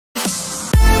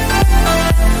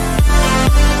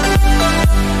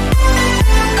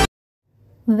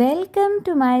Welcome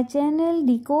to my channel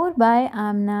Decor by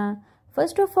Amna.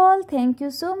 First of all, thank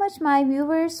you so much my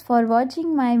viewers for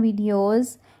watching my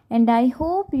videos and I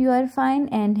hope you are fine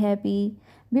and happy.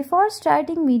 Before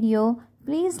starting video,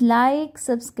 please like,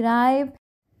 subscribe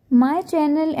my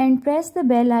channel and press the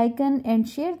bell icon and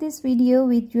share this video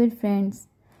with your friends.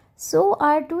 So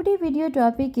our today video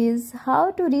topic is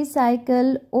how to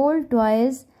recycle old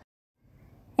toys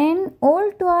and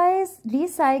old toys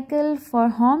recycle for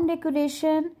home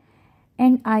decoration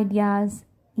and ideas.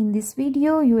 In this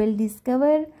video, you will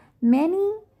discover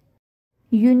many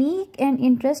unique and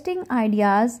interesting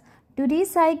ideas to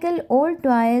recycle old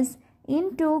toys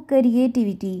into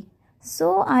creativity.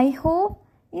 So I hope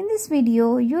in this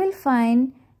video you will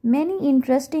find many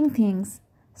interesting things.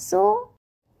 So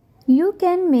you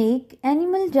can make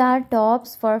animal jar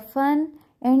tops for fun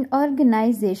and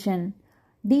organization.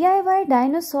 DIY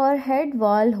dinosaur head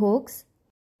wall hooks.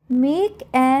 Make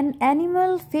an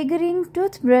animal figurine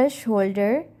toothbrush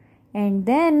holder and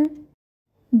then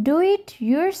do it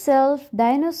yourself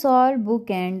dinosaur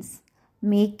bookends.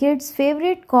 Make kids'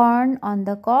 favorite corn on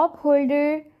the cob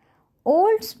holder.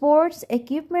 Old sports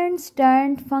equipment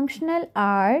turned functional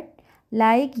art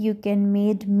like you can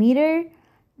made mirror,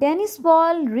 tennis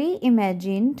ball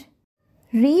reimagined.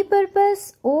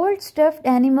 Repurpose old stuffed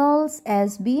animals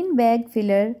as beanbag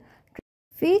filler.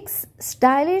 Fix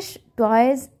stylish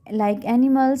toys like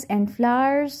animals and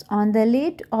flowers on the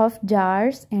lid of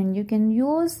jars and you can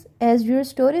use as your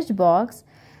storage box.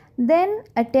 Then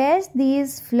attach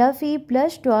these fluffy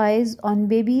plush toys on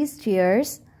baby's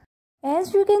chairs.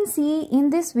 As you can see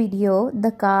in this video,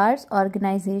 the cards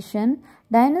organization,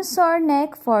 dinosaur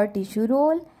neck for tissue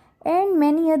roll, and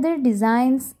many other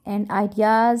designs and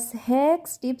ideas,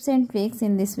 hacks, tips and tricks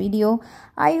in this video.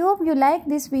 I hope you like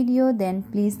this video, then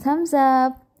please thumbs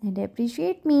up and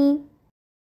appreciate me.